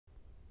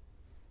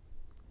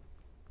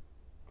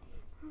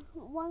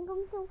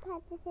Welcome to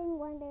Practice in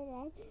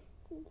Wonderland.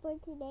 For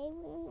today,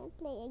 we're gonna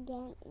play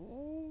again.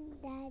 Is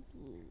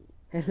Daddy?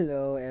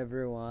 Hello,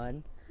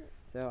 everyone.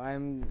 So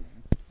I'm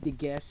the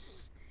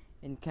guest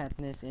in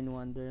Katniss in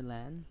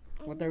Wonderland.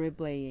 What are we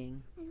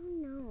playing? I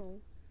don't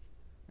know.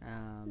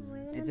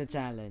 It's a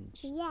challenge.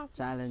 Yes.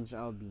 Challenge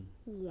Obby.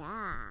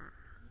 Yeah.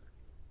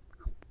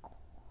 Of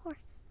course.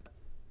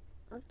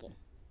 Okay.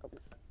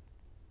 Oops.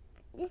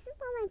 This is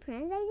all my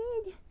friends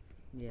I did.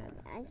 Yeah.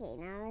 Okay,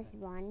 now let's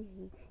run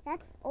here.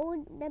 That's all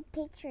the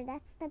picture.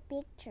 That's the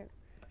picture.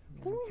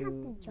 I think we have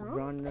to jump.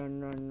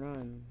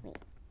 Run.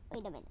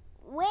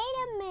 Wait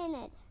a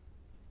minute.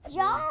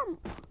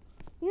 Jump.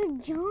 You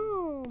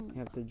jump. You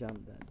have to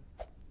jump that.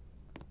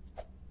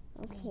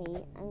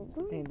 Okay, I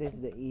think this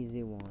is the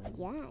easy one.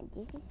 Yeah,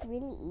 this is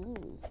really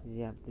easy.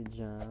 You have to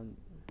jump.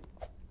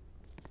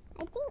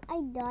 I think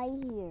I die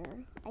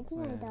here. I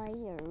die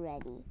here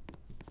already.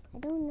 I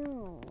don't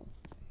know.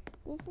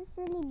 This is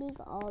really big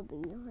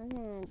obby. I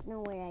don't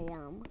know where I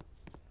am.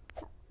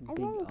 I Big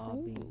really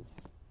obby. think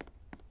this.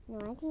 No,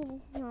 I think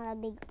this is not a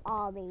big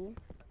obby.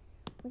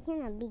 We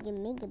cannot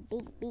make a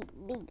big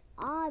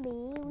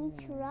obby.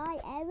 We try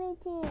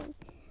everything.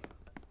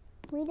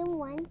 We don't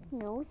want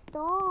no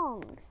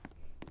songs.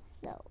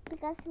 So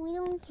because we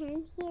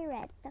can't hear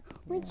it. So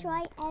we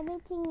try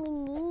everything we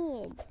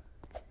need.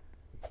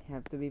 You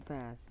have to be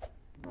fast.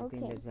 I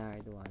think that's a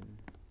hard one.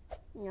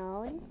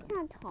 No, this is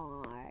not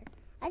hard.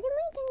 I think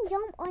we can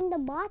jump on the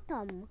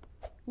bottom.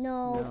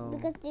 No,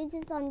 because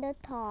this is on the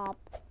top.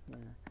 Yeah.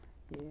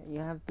 You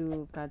have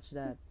to catch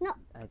that. No.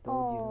 I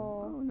told you.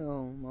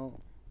 Oh no.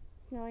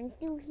 No, I'm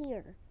still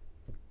here.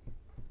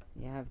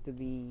 You have to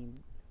be.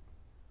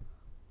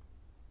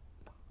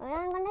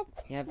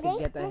 You have to race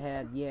get this.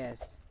 ahead.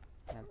 Yes.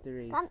 You have to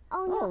race.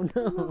 Oh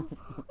no.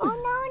 Oh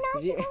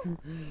no.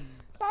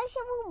 So she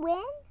will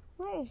win?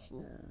 Where is she?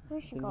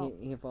 Where she go?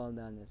 He fell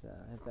down as well.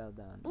 He fell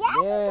down.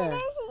 Yeah, there. there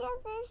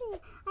she is.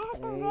 I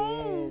have to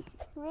race.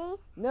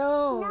 Race.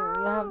 No,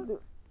 you have to.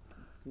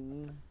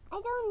 See? I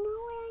don't know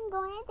where I'm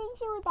going. I think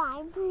she will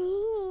die.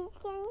 Please,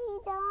 can he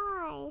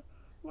die?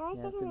 No,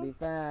 You have to be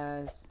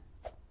fast.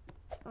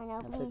 Oh no, You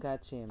have to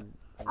catch him.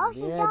 Oh,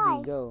 she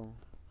died. Go.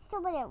 So,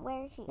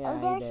 where is she? Yeah,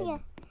 there she is.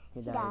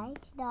 He She died.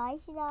 died.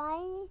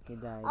 He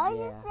died. Oh,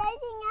 she's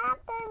racing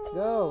after me.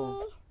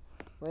 Go.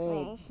 Wait.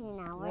 Where is she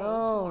now? Where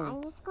No. is she?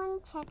 I'm just going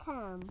to check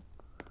him.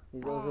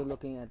 He's also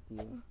looking at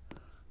you.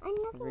 I'm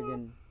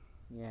looking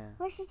Yeah.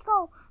 Where she's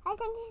go? I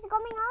think she's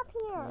coming up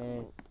here.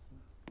 Yes.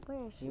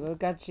 Where is she? He will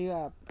catch you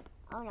up.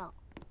 Oh no.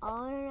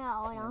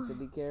 You have to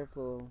be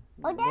careful.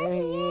 Oh, there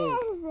she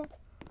is. There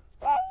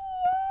she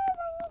is.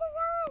 I need to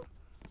run.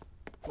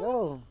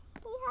 Go.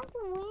 You have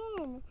to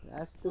win.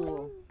 Last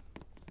two.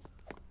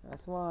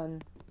 Last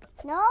one.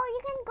 No, you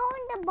can go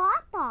in the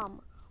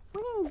bottom.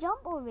 We can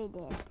jump over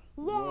this.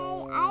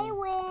 Yay, I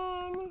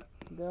win.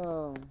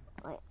 Go.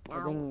 Wait,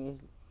 I think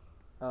he's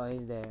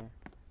there.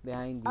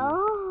 Behind you.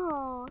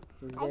 Oh.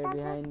 He's there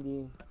behind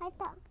you. I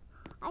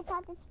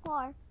thought it's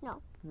far.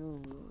 No.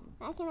 No.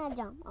 I cannot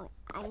jump. Oh,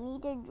 I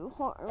need to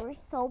go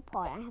so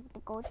far. I have to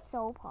go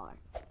so far.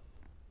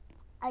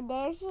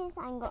 There she is.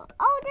 I'm going.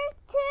 Oh, there's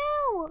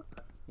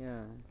two.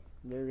 Yeah.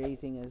 They're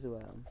racing as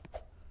well.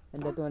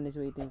 And that one is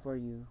waiting for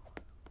you.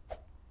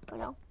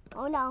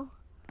 Oh no.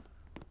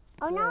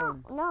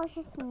 No,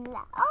 she's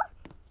left. Oh,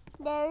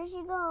 there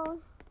she goes.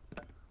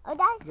 Oh,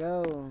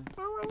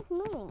 that one's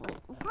moving. Wait,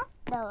 is that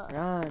the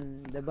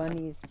Run. The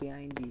bunny is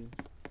behind you.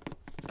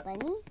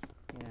 bunny?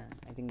 Yeah,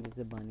 I think that's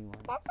a bunny one.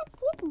 That's a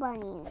cute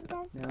bunny.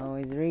 No,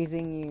 he's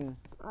racing you.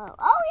 Oh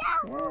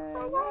yeah. Yeah, Oh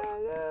my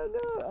god. go.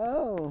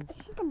 Oh.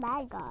 She's a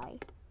bad guy.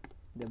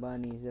 The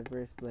bunny is the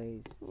first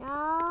place.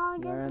 No,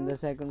 You're on the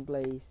second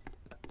place.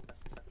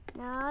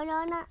 No.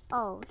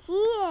 Oh, she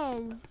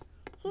is.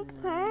 She's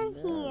first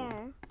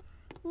here.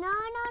 No.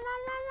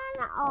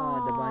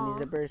 Oh, the bunny's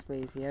the first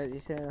place. You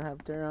still have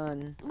to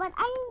run. But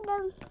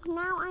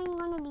now I'm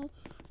gonna be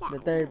The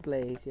third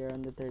place. You're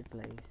on the third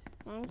place.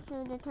 I'm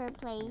still the third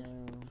place.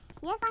 No.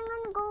 Yes, I'm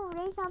gonna go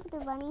race after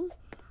bunny.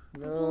 I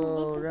think Go,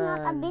 this is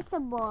run. not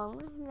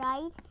visible,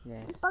 right?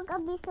 Yes. Pag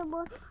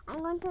visible,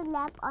 I'm going to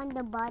lap on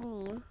the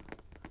bunny.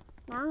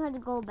 Now I'm gonna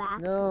go back.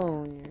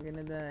 No, you're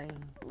gonna die.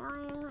 No,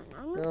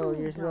 I'm not Go, gonna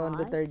you're still on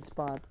the die. third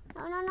spot.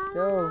 No,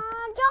 Go.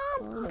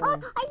 jump!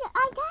 Oh. I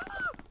got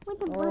it with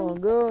the bunny. Oh,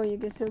 go. You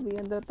can still be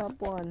on the top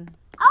one.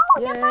 Oh,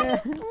 Yeah. the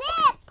bunny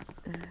slipped.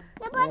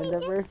 The bunny You're on the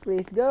just. first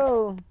place.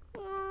 Go.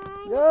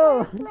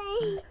 Go.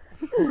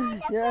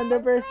 You're on the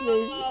first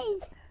place.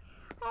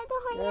 I have to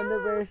hurry You're on the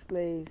up. first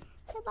place.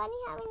 The bunny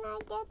having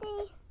not get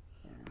it.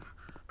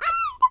 I'm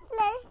the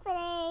first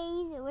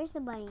place. Where's the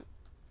bunny?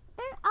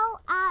 They're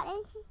all out,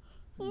 and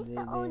he's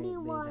the only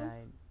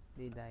one.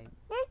 They died.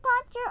 Their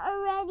thoughts are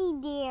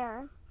already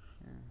there,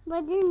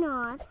 but they're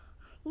not.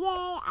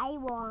 Yay, I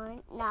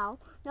won. Now,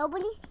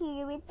 nobody's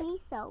here with me,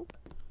 so.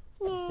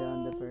 You're still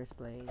on the first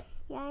place.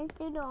 Yeah, I'm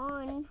still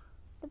on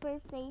the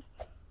first place.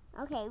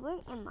 Okay, where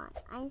am I?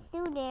 I'm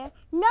still there.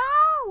 No!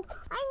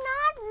 I'm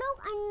not. Look,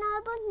 I'm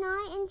level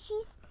 9, and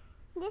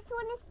this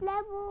one is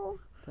level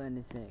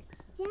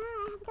 26. Yeah,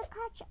 I have to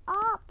catch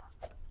up.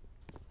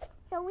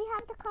 So we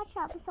have to catch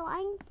up. So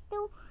I'm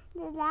still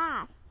the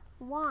last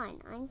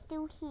one. I'm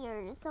still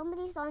here.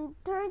 Somebody's on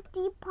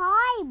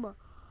 35.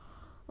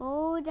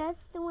 Oh,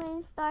 that's when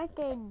it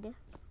started.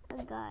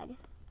 Oh God.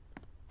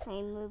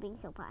 I'm moving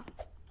so fast.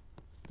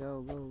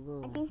 Go, go,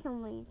 go. I think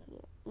somebody's here.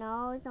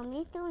 No,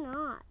 somebody's still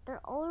not. They're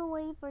all the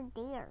way for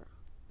there.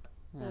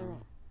 Wait a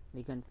minute.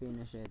 They can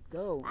finish it.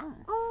 Go.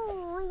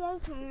 Oh, your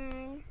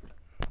turn.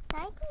 So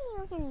I think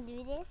you can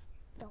do this.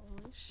 Don't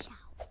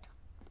shout.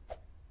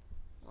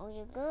 Oh,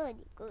 you're good.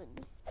 You're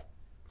good.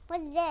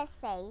 What's this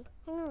say?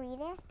 Can you read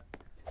it?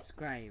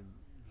 Subscribe.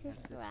 You have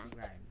to Subscribe.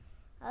 subscribe.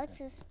 Oh,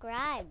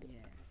 subscribe.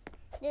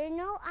 Yes. There's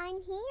no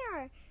I'm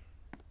here.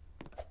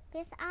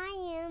 Because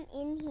I am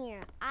in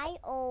here. I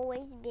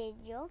always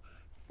video.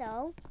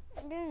 So,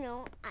 there's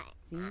no I.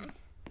 See? I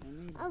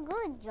made it. Oh,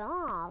 good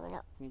job.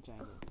 Let me try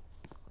this.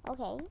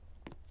 Okay.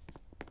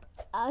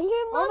 Oh,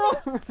 you're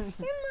moving. Oh, no.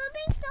 You're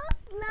moving so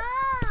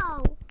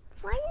slow.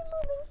 Why are you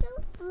moving so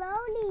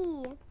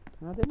slowly?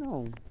 I don't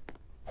know.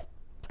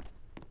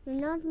 You're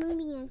not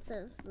moving it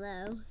so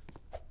slow.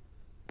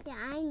 Yeah,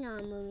 I know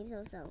I'm moving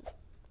so slow.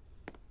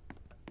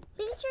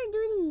 Because you're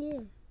doing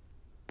this.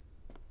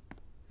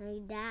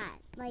 Like that.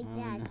 Like Oh,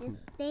 that. no. Just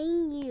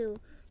staying you.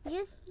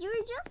 You're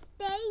just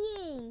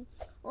staying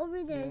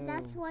over there. No.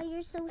 That's why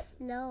you're so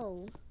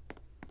slow.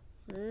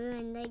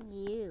 And like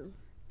you.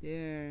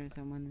 There,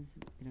 someone is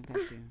gonna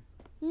catch you.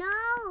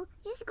 No,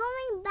 just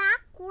going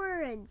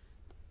backwards.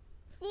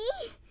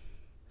 See?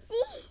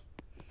 See?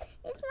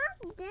 It's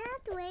not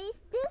that way, it's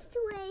this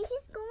way.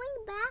 He's going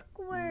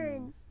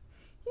backwards.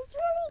 He's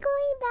really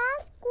going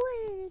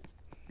backwards.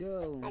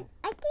 Go.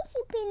 I think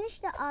he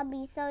finished the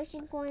obby, so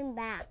she's going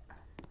back.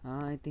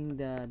 I think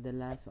the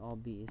last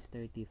obby is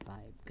 35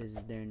 because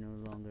they're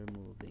no longer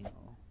moving.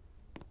 Oh.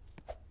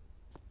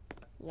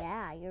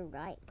 Yeah, you're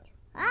right.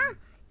 Ah!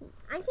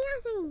 I think I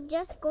can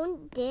just go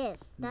this.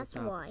 In the That's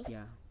top, why.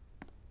 Yeah.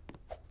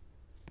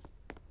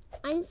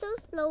 I'm so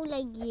slow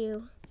like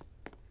you.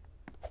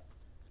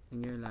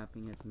 And you're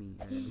laughing at me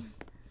already.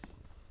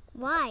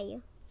 Why?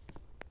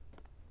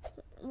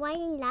 Why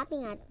am I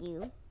laughing at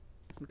you?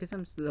 Because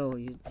I'm slow.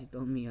 You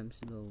told me I'm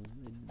slow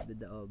with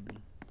the obby.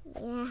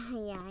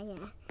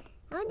 Yeah.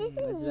 Oh, this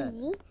What's is that?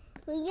 easy.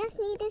 We just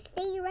need to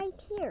stay right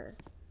here.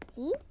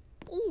 See?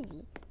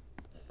 Easy.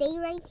 Stay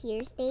right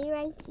here. Stay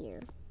right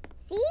here.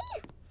 See?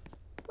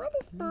 What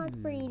is not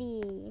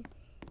pretty?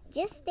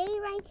 Just stay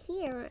right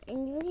here,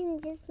 and you can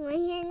just. My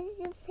hand is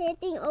just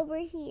hitting over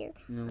here.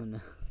 No.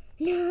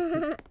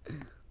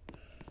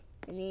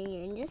 And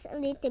then just a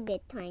little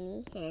bit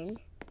tiny hand.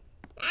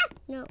 Ah!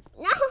 No!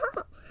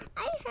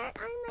 I hurt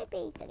on my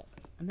face. Okay.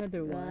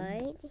 Another one.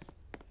 Right.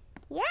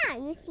 Yeah,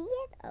 you see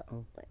it?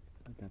 Oh, what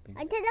happened?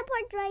 I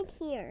teleport right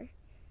here.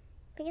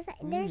 Because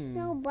there's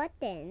no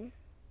button.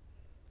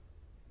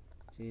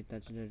 So you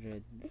touch the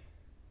red.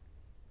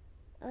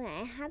 Okay,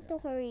 I have to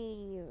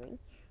hurry.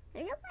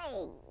 I look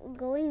like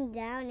going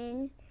down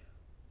and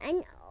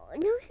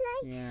look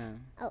like Yeah.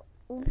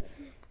 oops.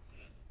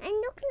 I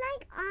look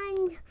like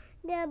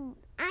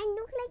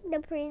the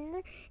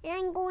prisoner, and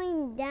I'm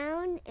going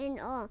down and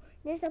up.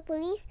 There's a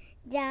police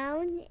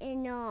down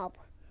and up.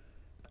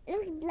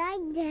 Look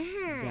like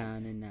that.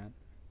 Down and up.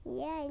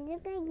 Yeah, it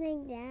look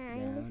like that.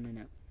 Down and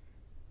up.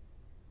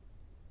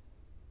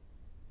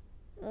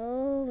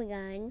 Oh my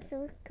god, I'm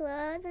so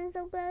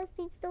close.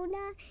 Please don't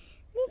die.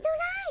 Please don't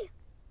die.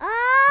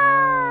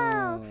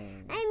 Oh!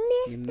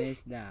 I You missed it.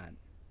 missed that.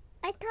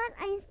 I thought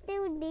I'm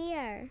still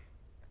there.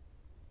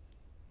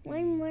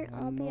 One more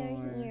One obby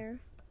more. here.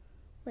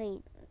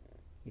 Wait.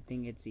 You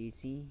think it's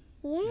easy?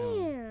 Yeah.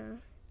 You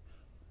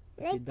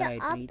Like the died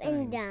up 3 and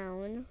times.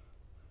 down.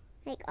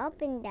 Like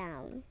up and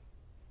down.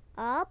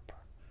 Up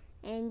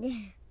and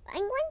I'm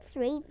going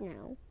straight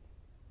now.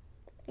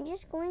 I'm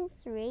just going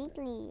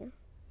straightly.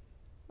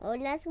 Oh,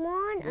 last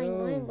one. I'm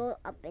going to go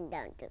up and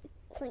down too.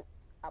 Going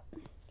up.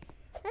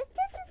 This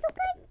is look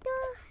like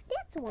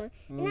this one.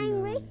 And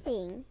I'm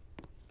racing.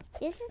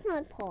 This is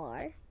not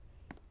par.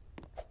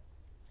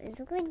 This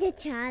look like the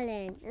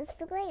challenge. This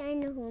look like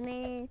I'm a human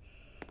and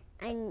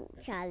I'm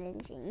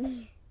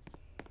challenging.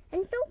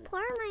 And so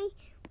far,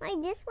 my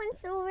this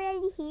one's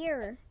already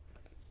here.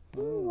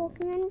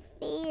 Walking on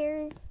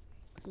stairs.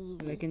 All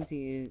I can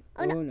see is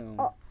Oh, no.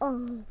 no.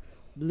 Oh.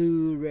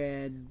 Blue,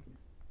 red.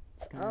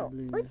 It's kind of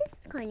blue. Oh, this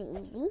is kind of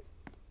easy.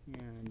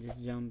 Yeah,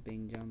 just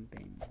jumping. Jump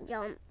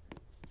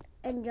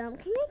and jump.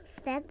 Can I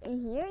step in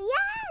here?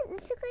 Yeah,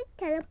 this looks like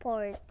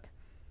teleport.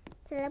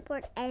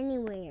 Teleport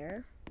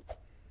anywhere.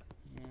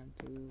 You have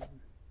to.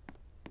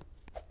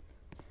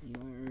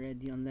 You're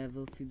already on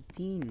level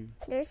 15.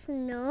 There's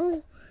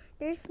no.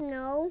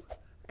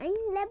 I'm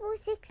level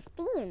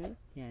 16.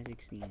 Yeah,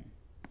 16.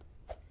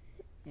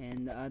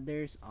 And the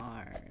others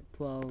are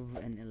 12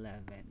 and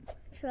 11.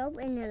 12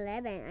 and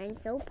 11. I'm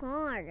so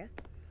far.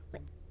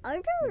 Wait, are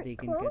But there they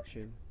can close? catch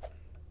you.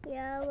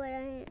 Yeah,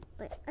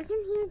 but I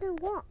can hear them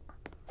walk.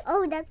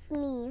 Oh, that's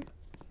me.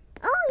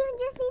 Oh, you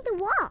just need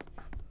to walk.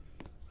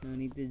 No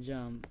need to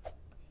jump.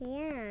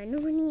 Yeah, no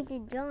need to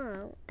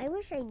jump. I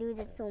wish I do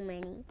that so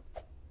many.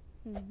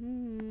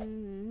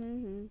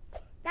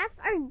 That's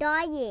our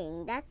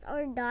dying. That's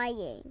our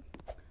dying.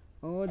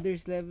 Oh,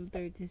 there's level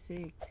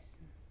 36.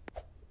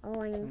 Oh,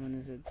 Someone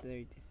is at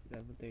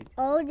level 36.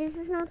 Oh, this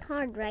is not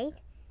hard, right?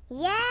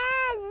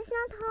 Yes, it's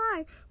not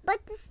hard.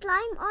 But the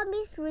slime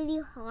obby is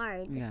really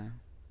hard. Yeah.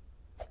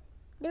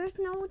 There's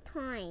no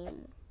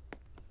time.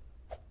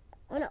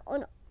 Oh no, oh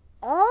no.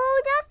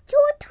 Oh, that's 2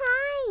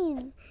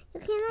 times. You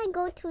cannot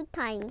go 2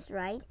 times,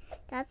 right?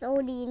 That's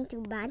only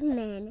into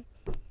Batman.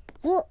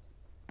 Whoop.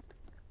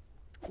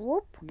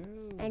 Whoop. No.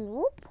 And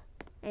whoop.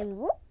 And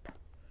whoop.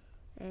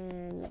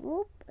 And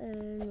whoop.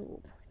 And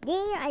whoop.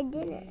 There, I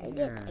did it. I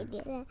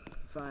did it.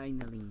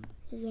 Finally.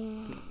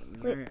 Yeah.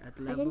 We're at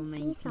I level can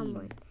 19. see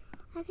someone.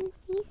 I can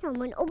see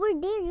someone over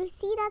there. You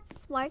see that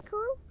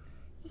sparkle?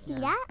 You see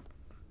that?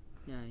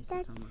 Yeah, I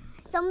see someone.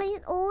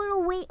 Somebody's all the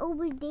way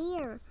over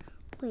there.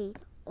 Wait.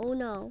 Oh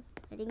no.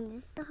 I think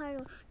this is the hard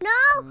one. No!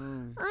 Oh.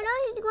 Oh no,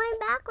 he's going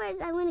backwards.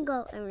 I'm gonna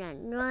go and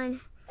run.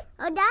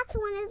 Oh, that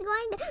one is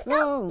going to...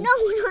 No! No,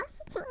 that's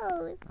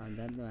close. Oh,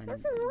 that one.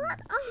 That's what?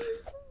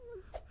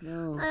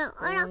 No.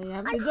 Oh, You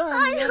have to jump.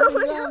 Oh,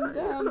 You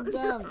have to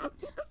jump.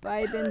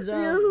 Fight and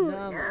jump.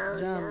 Jump.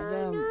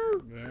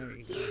 No. There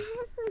we go.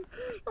 Yes.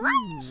 Why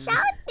are you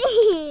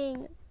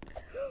shouting?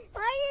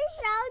 Why are you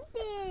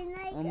shouting?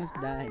 Like, Almost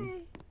died.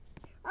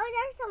 Oh,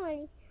 there's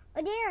somebody.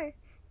 Oh, there.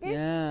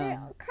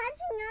 They're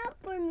catching up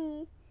for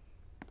me.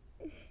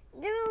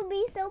 There will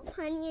be so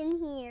funny in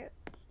here.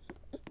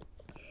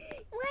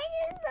 Why are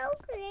you so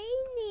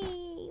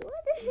crazy?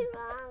 What is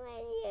wrong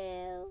with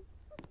you?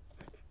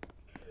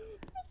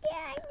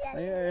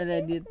 We're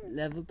already at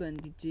level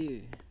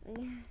 22.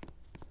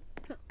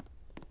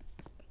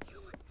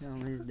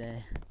 Almost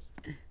there.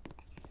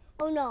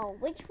 Oh no,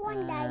 which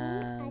one,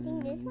 Daddy? I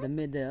think this one. The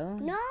middle.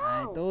 No.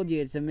 I told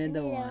you it's the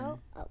middle one.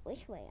 Oh,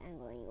 which way? I'm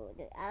going to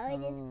go.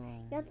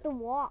 You have to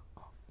walk.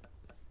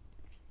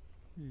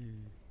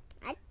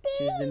 I think.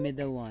 Choose the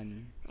middle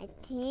one. I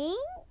think.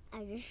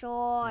 Are you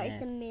sure?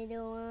 Yes. It's the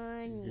middle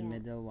one. It's the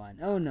middle one.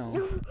 Oh no.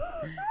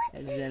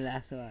 It's the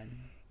last one.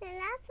 The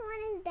last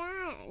one is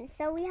that.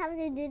 So we have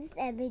to do this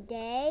every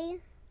day.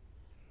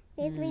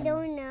 If we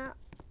don't know.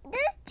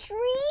 There's 3.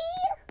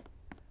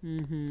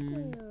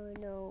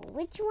 No.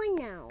 Which one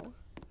now?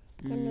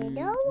 The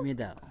middle?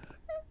 Middle.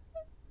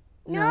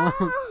 No.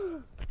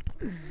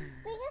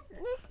 Because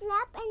we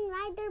slap and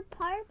ride their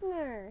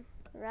partner,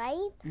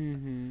 right?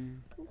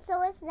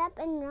 So it's slap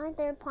and ride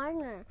their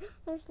partner.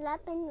 There's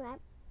slap and ride.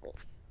 Wait.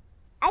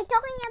 I'm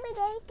talking every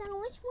day, so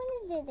which one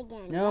is it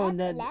again? No,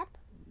 lap?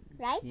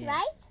 Right?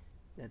 Yes.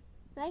 Right?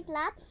 Right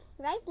lap?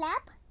 Right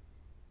lap?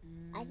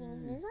 I think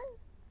it's this one.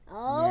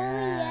 Oh,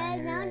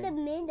 yeah. Now right. the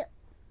middle.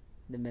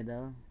 The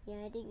middle?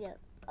 Yeah, I think so.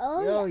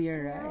 Oh, Oh, yeah.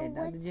 you're right.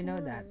 Now How did you know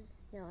which that? one?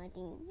 No, I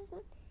think it's this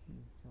one.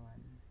 This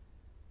one.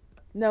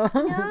 No. No,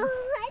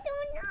 I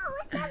don't know.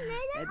 What's the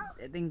middle?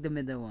 I think the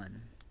middle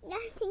one. Yeah,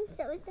 I think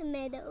so. It's the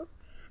middle.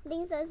 I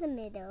think so. It's the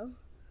middle.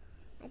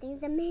 I think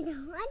it's the middle.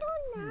 I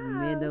don't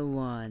know. Middle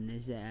one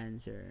is the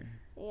answer.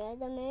 Yeah,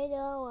 the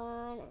middle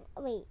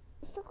one. Wait,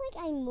 it looks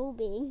like I'm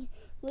moving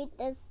with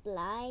the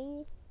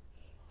slide.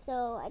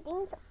 So I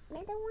think it's the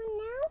middle one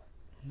now.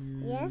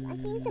 Yes, I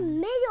think it's the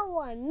middle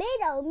one.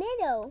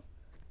 Middle.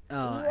 Oh, Oh,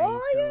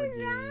 I you're told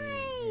you.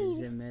 right. It's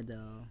the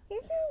middle.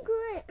 You're so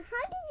good.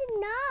 How did you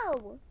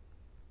know?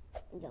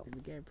 No, Be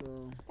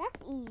careful.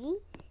 that's easy.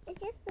 It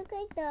just looks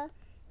like the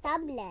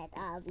tablet,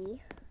 Obby.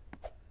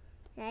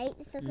 Right? It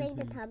looks like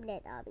the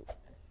tablet, Obby.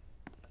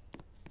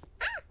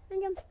 Ah!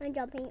 I'm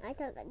jumping. I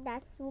thought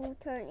that's will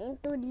turn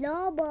into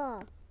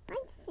lava.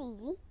 That's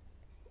easy.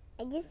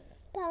 I just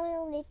found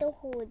a little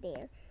hole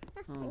there.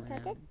 Ah, Oh, I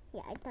touch yeah. it?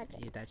 Yeah, I touch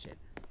it. You touch it.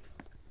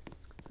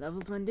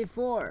 Level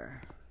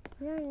 24.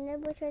 No,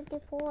 level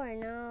 24.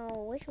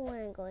 No, which one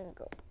I'm going to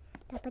go?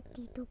 Dapat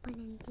dito pa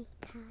nang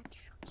touch.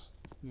 Okay.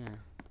 Yeah.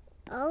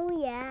 Oh,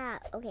 yeah.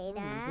 Okay,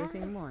 It's the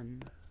same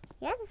one.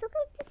 Yes, it looks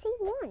like the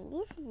same one.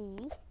 This is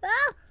easy.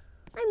 Ah!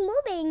 I'm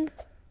moving.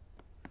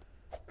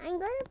 I'm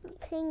gonna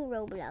sing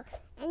Roblox.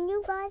 And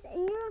you guys,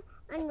 and you're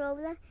on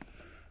Roblox,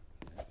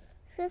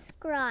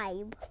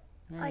 subscribe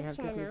Yeah, our you have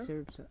to channel.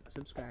 click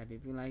subscribe.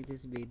 If you like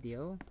this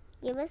video,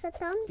 Give us a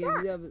thumbs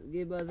up.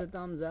 give us a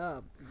thumbs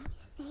up.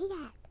 Say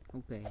that.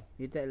 Okay,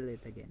 you tell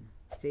it again.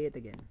 Say it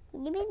again.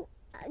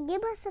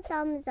 Give us a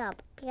thumbs up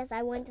because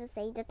I want to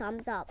say the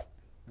thumbs up.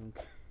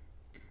 Okay.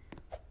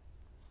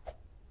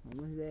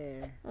 Almost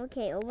there.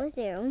 Okay, almost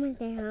there. Can we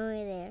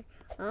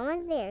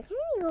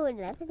go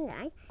left and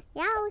right?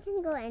 Yeah, we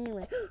can go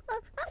anywhere.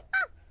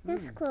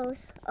 That's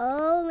close.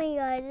 Oh my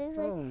God! It's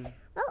like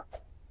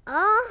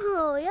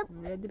oh, yep.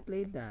 We already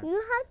played that. You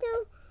have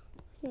to.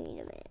 Wait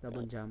a minute.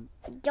 Double jump.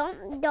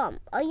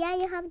 Jump. Oh yeah,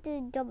 you have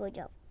to double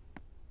jump.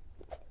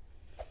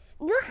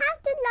 You have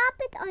to lap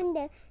it on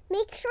there.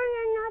 Make sure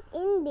you're not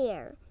in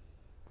there.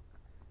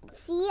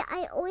 See,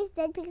 I always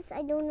dead because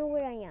I don't know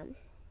where I am.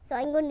 So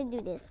I'm going to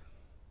do this.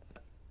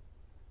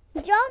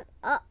 Jump.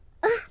 I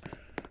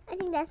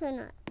think that's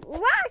one.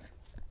 Rush.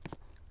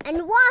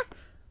 And wash.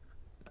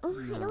 Oh,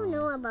 I don't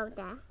know about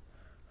that.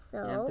 You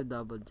have So, to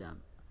double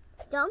jump.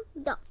 dump,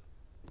 dump.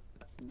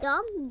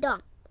 Dump,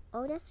 dump.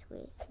 Oh, that's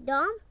weird.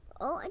 Dump.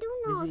 Oh, I don't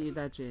You know. see, you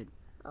touch it.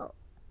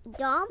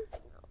 Dump.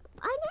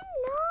 I didn't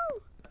know.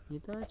 You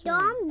touch it.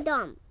 Dump,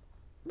 dump.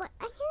 But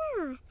I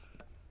cannot.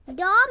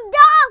 Dump,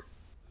 dump.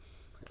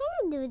 Can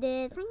I do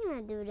this? I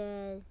cannot do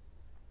this.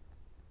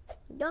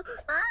 Dump.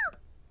 Ah!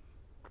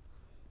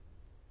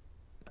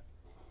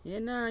 Yeah,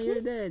 nah,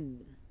 you're dead.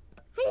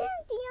 I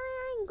didn't see where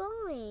I'm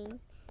going.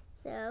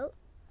 So,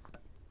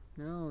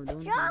 No,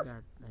 don't Jump. do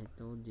that. I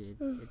told you,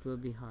 it will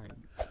be hard.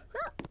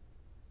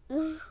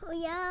 oh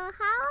yeah,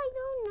 how I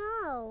don't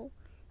know.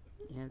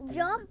 You have to,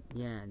 Jump.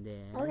 Yeah,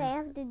 there. Okay, I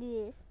have to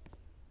do this.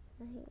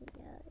 Okay,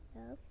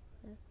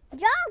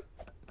 jump.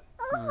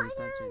 Oh, No, you I touch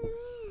gotta it. do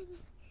it.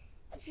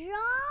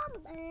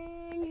 Jump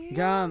and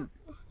Jump.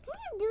 Can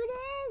I do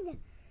this?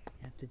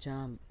 You have to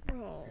jump.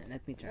 Okay,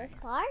 Let me try. this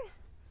part.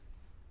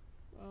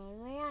 And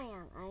where I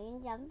am,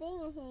 I'm jumping.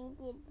 I can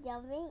keep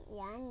jumping.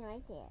 Yeah, I'm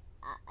right there.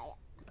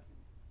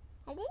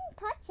 I didn't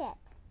touch it.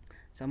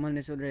 Someone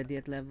is already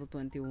at level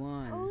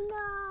 21. Oh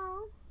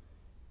no.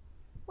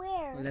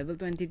 Where? Oh, level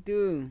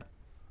 22.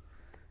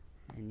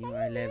 And you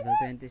are level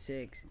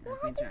 26. You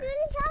Let me have to do try.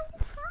 this. You have to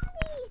tell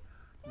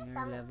me.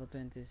 You're level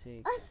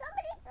 26. Oh,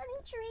 somebody's on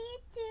 3,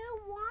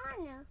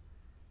 2, 1.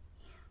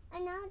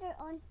 And now they're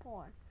on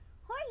 4.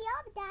 Hurry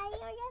up, Daddy,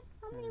 or else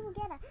somebody will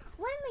get it.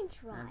 Let me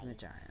try. Let me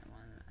try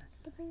one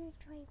last. Di ba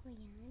na-try ko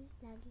yan?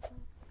 Lagi ko.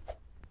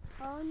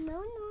 Oh, no.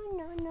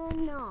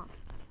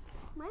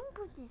 Mine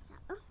put this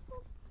up.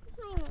 Oh,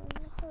 my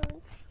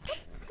phone.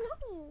 What's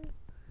wrong?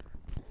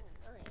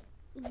 Okay.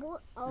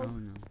 Oh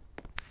no.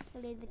 A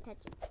little bit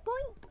touch it.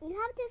 Point. You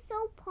have to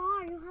so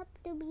far. You have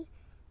to be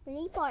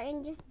really far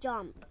and just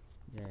jump.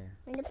 There.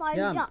 Really far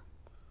Jump. and jump.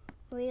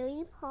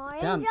 Really far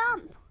and Jump.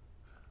 jump.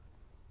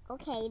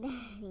 Okay,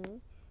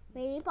 Daddy.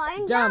 Really far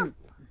and Jump.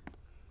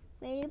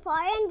 Really far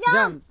and jump.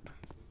 Jump.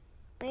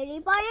 Really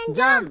far and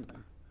jump. Jump.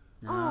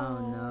 No, Oh,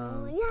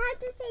 no. you have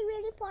to say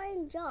really far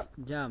and jump.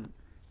 Jump.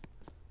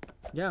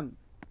 Jump.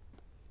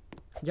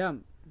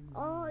 Jump.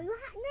 Oh, you're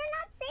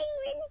not saying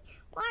really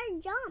far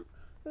and jump.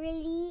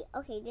 Really?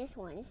 Okay, this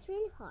one is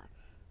really far.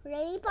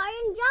 Really far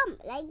and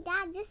jump. Like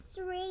that, just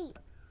straight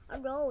a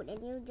road and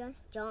you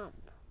just jump.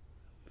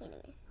 Wait a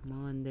minute.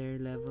 Come on, there,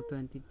 level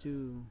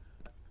 22.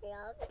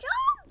 Yeah,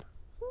 jump!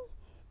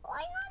 Oh,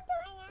 I'm not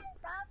doing it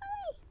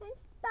properly. I'm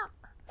stuck.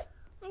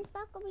 I'm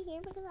stuck over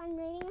here because I'm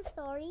reading a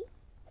story.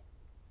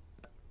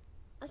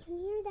 I can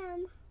hear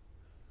them.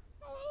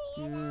 I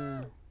can hear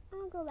them.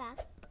 I'll go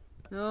back.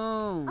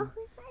 No. Oh,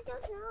 I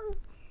don't know.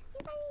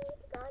 Yes, I need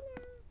to go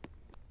now.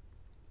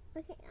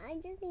 Okay, I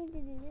just need to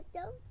do this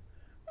jump.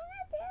 I'm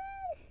not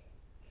there.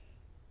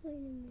 Wait a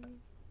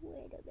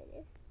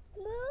minute.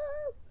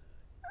 Move!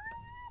 I'm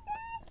not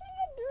there. Can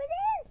I do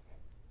this?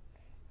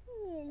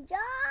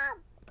 Jump!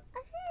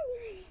 I can't do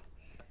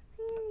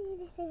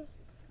it.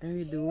 What are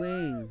you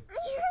doing?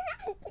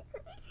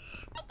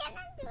 I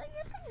cannot do it.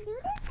 You can do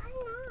this or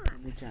not.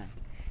 Let me try.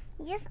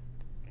 Just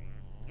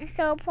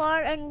so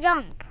far and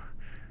jump.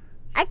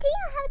 I think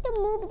I have to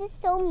move this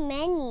so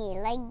many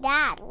like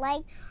that,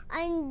 like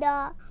on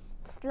the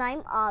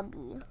slime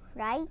obby,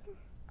 right?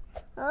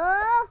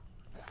 Oh,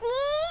 see,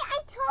 I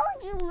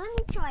told you. Let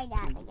me try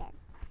that again.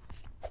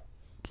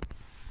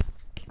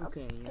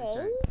 Okay.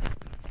 Okay.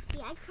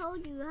 See, I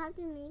told you have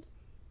to make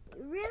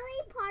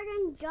really far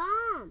and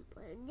jump.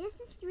 This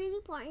is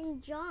really far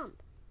and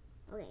jump.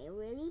 Okay,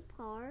 really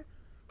far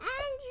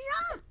and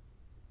jump.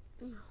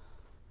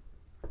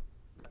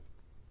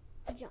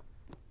 Jump.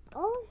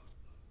 Oh,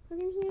 I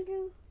can hear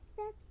the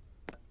steps.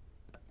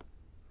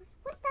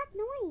 What's that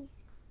noise?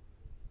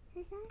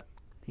 Is that?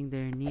 I think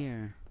they're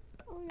near.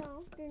 Oh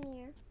no, they're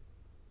near.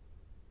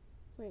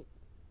 Wait,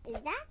 is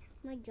that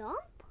my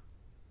jump?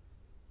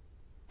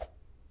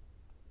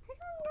 I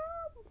don't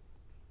know.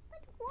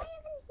 But why I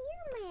can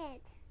hear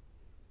it?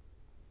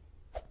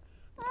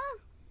 Ah!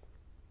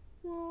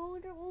 No,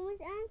 they're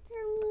almost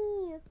after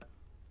me.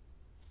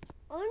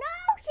 Oh no,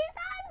 she's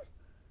on!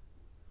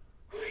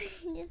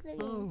 Just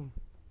looking. Oh.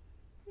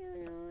 I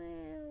don't know where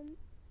I am.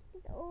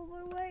 It's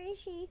over. Where is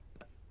she?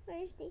 Where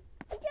is she?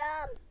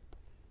 Jump!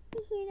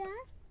 You hear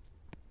that?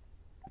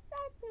 What's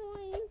that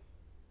noise?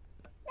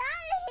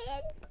 That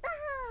is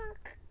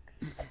stuck!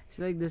 It's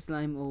like the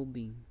slime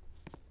obby.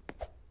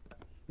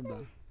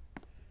 Diba?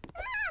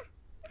 Ah!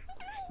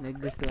 Like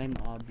the slime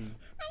obby.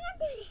 I got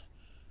this!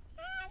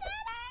 I got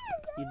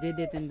this! You did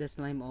it in the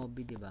slime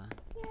obby, diba?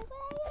 Yes, I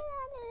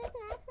cannot do this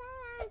last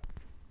time.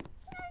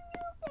 Can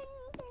you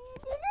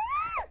do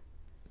that?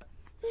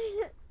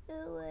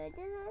 Do it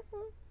the last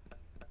one.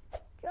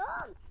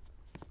 Jump!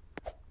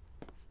 I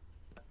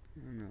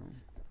don't know.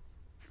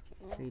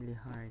 It's really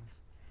hard.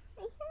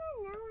 I cannot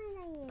know what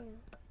I do.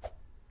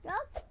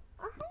 Jump!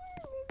 Oh,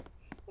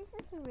 this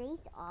is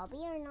race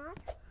obby or not?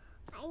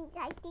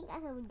 I think I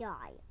will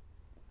die.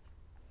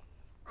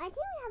 I think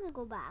we have to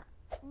go back.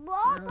 No.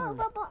 I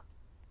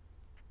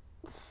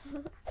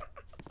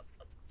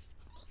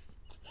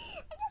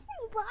just say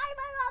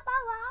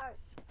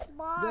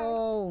bye.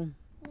 Go!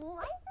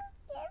 Why so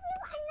scary?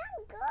 I'm not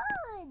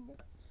good.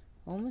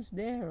 Almost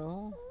there,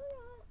 oh.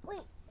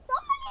 Wait,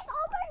 someone is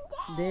over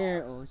there.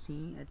 There, oh.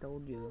 See, I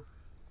told you.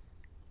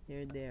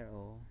 They're there,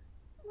 oh.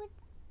 What?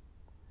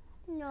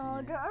 No,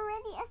 Yeah. they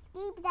already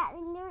escaped that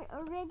and they're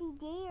already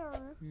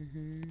there.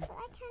 But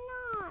I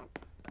cannot.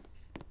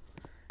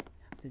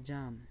 To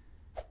jump.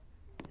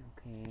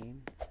 Okay.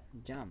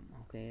 Jump.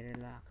 Okay,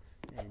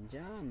 relax. And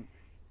jump.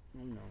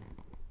 Oh no.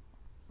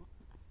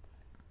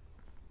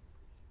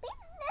 This is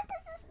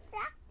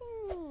distracting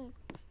me.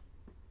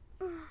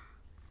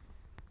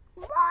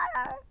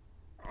 Water.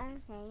 Okay.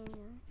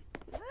 Water.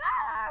 I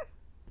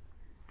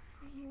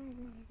cannot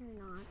do this or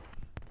not.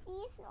 See,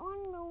 it's on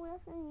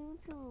Roblox on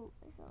YouTube.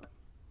 So.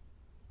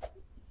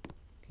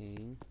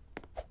 Okay.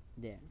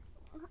 There.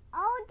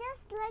 Oh,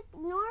 just like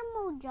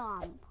normal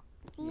jump.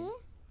 See?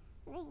 Yes.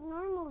 Like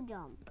normal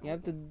jump. You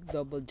have to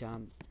double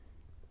jump.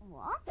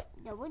 What?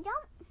 Double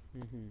jump?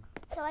 Mm-hmm.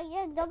 So I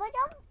just double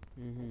jump?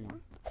 Mm-hmm.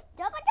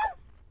 Double jump?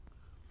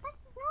 But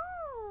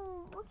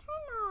no, I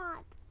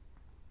cannot.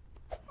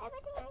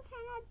 Everything I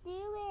cannot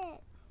do it.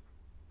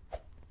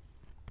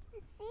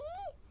 See?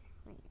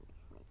 Wait.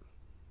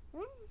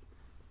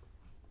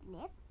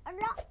 Slip?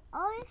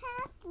 Oh, you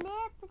cannot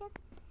slip because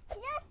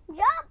just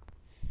jump.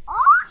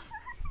 Oh!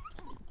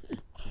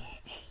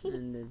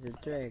 And that's a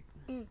trick.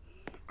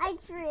 I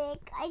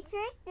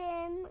tricked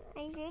them.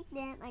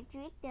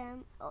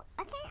 Oh,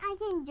 I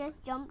can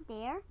just jump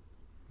there.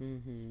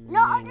 Mm-hmm.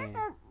 No, there's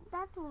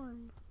that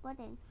one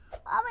button.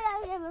 Oh my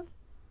God!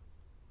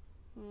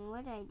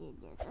 What I did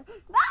just.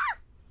 Ah!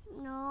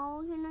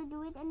 No, cannot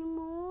do it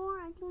anymore.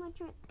 I think my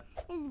trick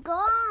is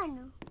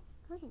gone.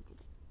 What did you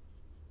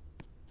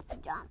do?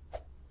 Jump.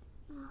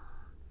 Oh.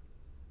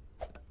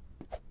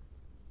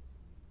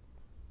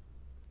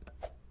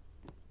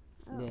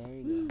 There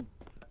you go.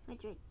 My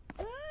trick.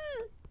 Oh,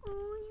 you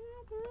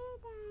cannot do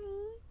it,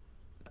 Daddy.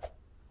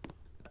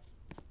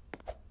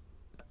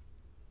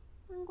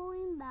 I'm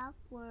going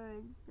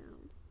backwards now.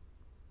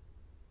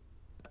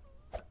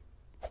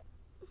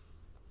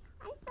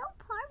 I'm so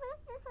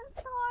nervous. This is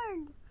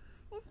hard.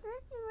 It's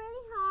just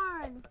really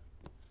hard.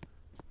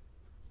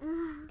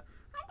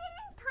 I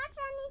didn't touch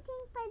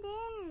anything by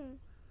then.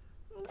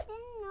 I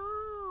didn't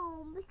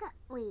know. Because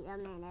wait a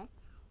minute.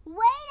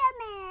 My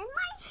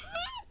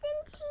hands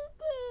are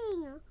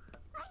cheating.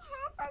 My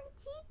hands are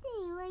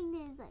cheating like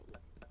this. Like,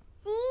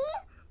 see?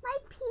 My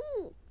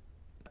feet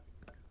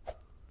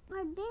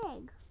are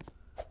big.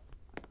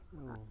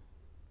 Oh.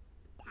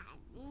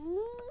 Daddy,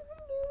 you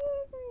can do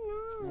this or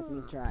not? Let me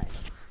try.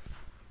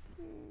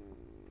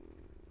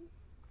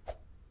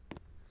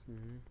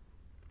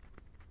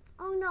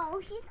 Oh no,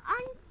 she's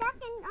on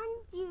second,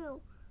 aren't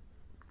you?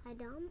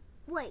 Adam?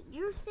 Wait,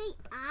 you say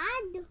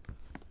add? You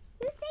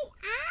say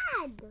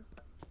add.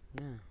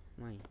 Yeah,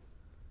 why?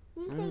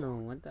 You I say don't know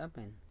what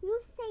happened.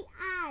 you say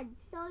add,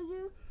 so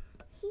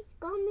she's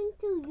coming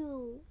to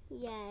you.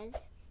 Yes.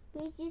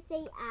 Yes, you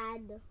say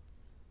add.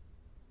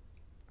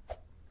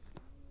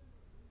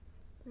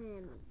 I'm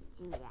gonna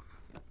do that.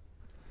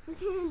 I'm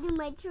gonna do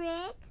my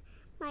trick.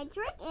 My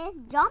trick is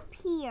jump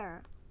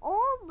here.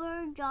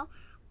 Over jump.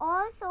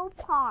 Also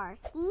par.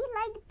 See,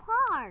 like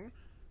par. I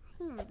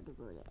think I have to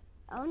go there.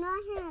 Oh no,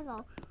 here I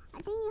go.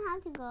 I think you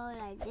have to go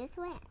like this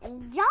way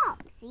and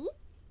jump. See?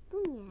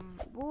 Yeah.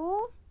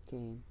 Ball.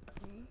 Okay.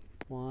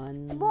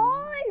 One.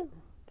 Ball.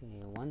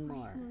 Okay, one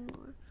more.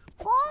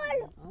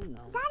 Ball. Oh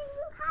no. Daddy,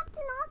 you have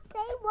to not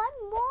say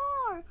one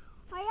more,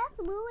 or else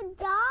we would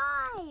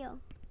die.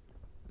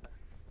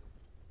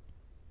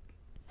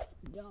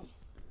 Jump.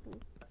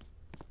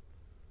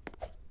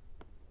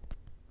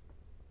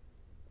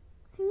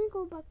 Can we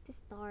go back to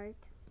start?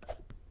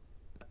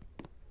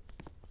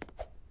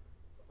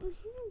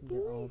 The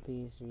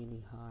obby is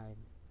really hard.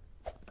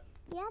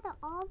 Yeah, the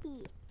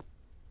obby.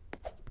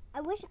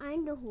 I wish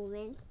I'm the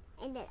woman,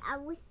 and then I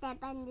would step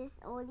on this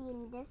only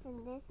and this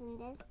and this and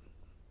this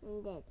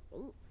and this.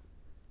 See?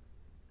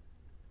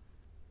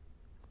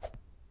 Oh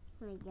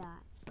my God,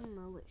 I'm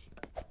a wish.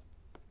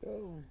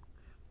 Oh.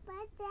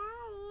 But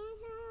Daddy,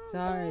 It's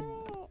hard.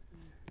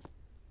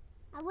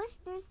 I wish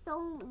there's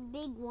so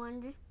big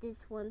one, just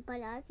this one,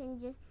 but I can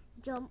just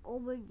jump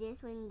over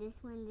this one, this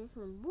one, this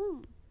one.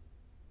 Boom.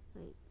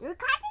 Wait, they're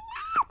catching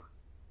up!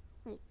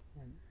 Wait.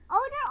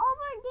 Oh, they're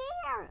over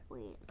there!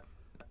 Wait.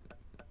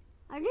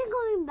 Are they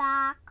going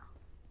back?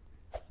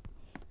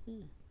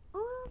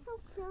 Oh, so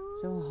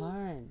close. So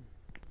hard.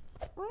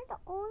 We're the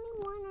only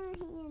one are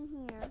in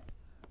here.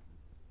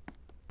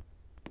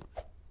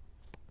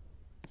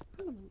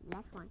 Wait a minute,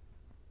 last one.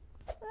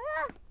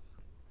 Ah!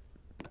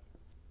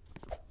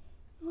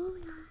 Oh my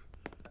God.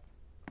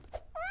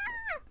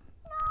 Ah!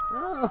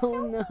 No! Oh So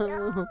no.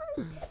 close.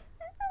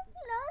 That's so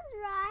close,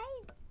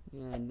 right?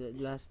 Yeah, the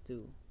last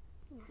two.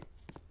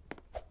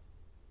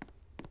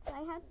 So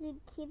I have to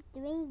keep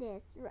doing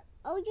this.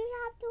 Oh, you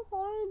have to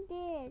hold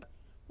this.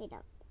 Wait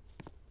up.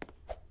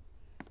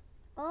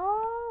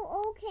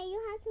 Oh, okay. You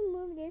have to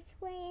move this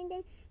way and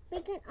then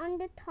make it on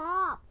the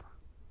top.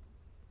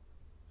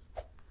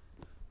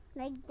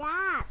 Like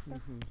that.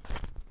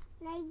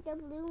 Like the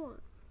blue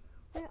one.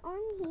 We're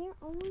on here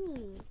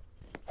only.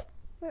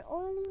 We're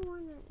only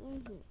one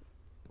in here.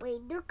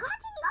 Wait, they're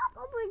catching up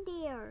over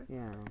there.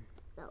 Yeah.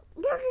 So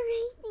they're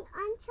racing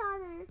each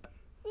other.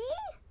 See?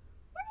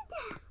 Look at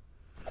that.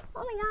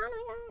 Oh my god, oh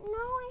my god.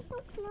 No, I'm so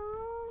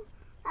close.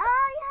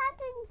 Oh, you have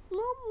to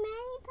move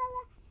many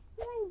pella.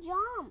 You can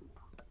jump.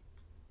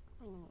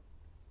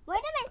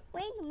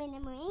 Wait a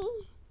minute,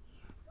 wait.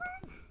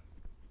 What?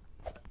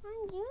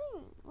 I'm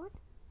doing. What?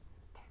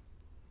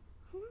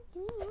 I'm not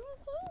doing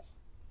anything?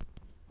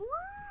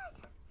 What?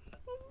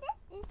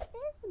 Is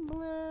this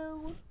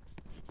blue?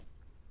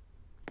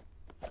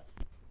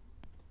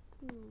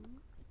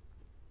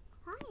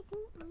 I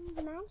think my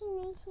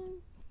imagination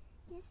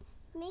is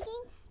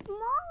making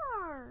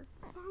smaller.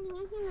 Daddy, I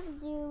cannot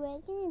do it.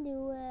 Can you do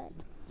it?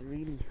 It's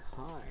really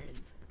hard.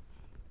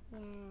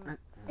 Yeah.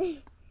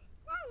 Daddy!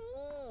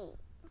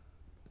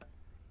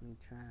 Let me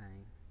try.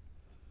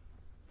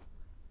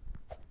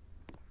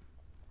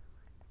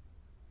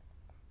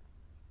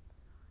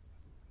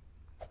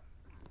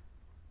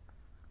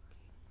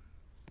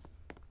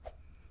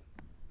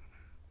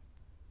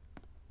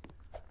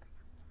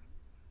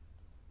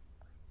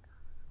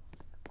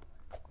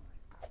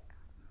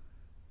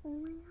 Oh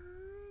my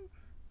god.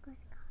 Good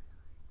color.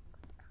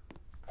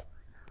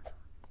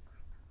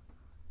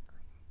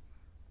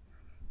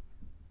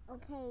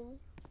 Okay.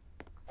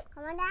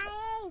 Come on,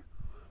 Daddy.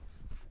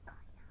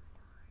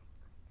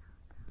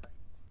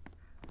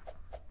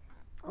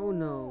 Oh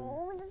no.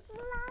 Oh, that's the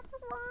last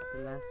one.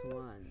 The last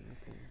one.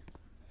 Okay.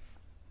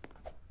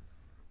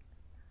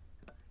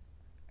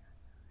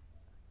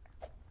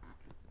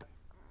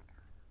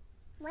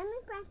 When we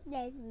press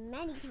this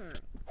many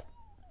times.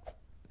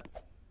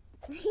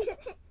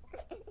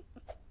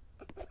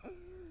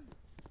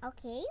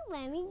 Okay,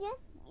 when we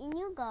just and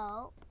you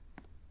go.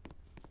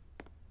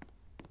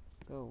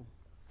 Go.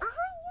 Oh,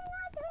 you're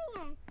not doing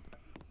it.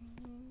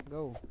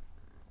 Go.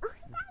 Oh,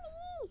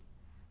 Daddy.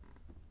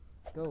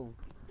 Go.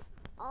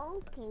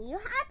 Okay, you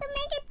have to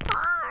make it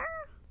par.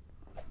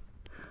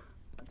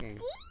 Okay.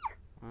 See?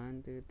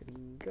 1, 2,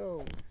 3,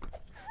 go.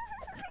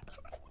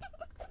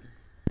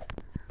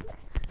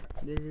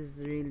 This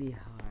is really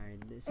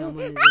hard.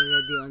 Someone is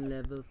already on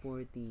level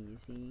 40, you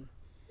see?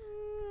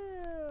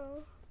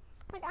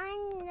 But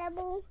I'm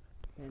level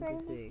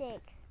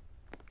 26.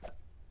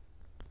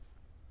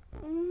 I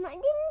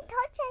didn't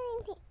touch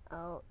anything.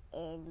 Oh,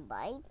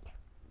 invite.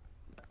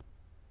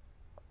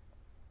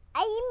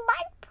 I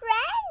invite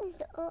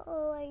friends.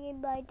 Oh, I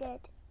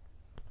invited.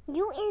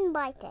 You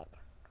invited.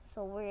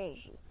 So where is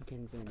she? You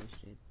can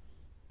finish it.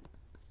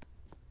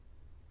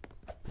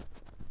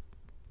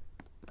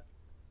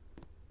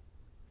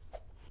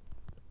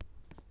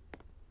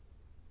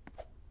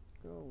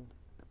 Go.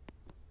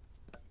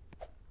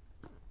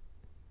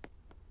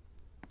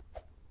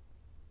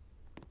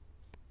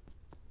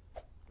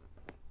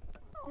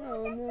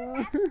 Oh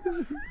no.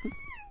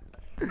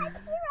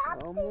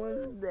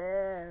 Almost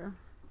there.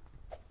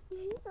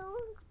 I'm so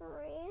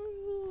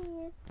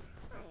crazy.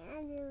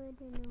 I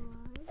don't know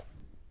what.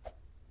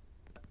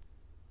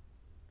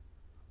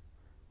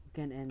 You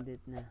can end it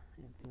na if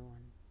you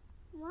want.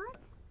 What?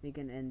 We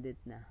can end it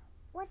na.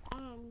 What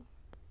end?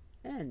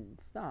 End.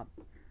 Stop.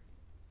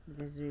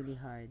 This is really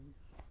hard.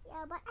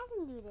 Yeah, but I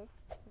can do this.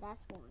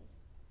 That's one.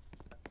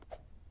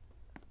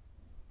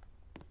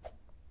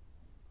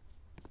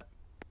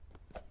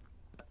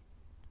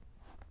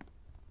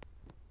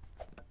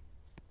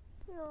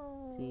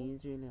 No. See,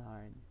 it's really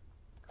hard.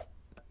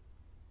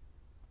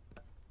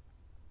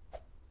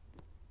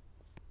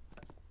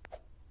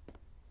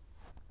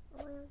 I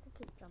have to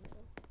keep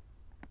jumping.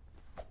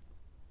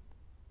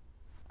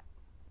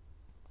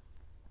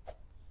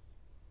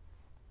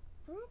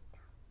 What?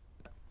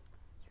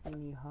 It's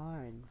really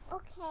hard.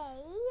 Okay,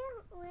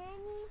 when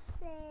you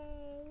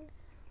say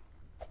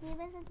give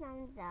us a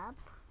thumbs up.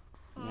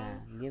 Yeah,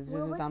 gives we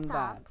us a will thumbs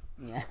stop. up.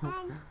 Yeah.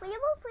 And we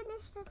will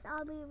finish this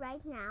obby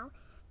right now.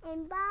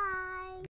 And bye.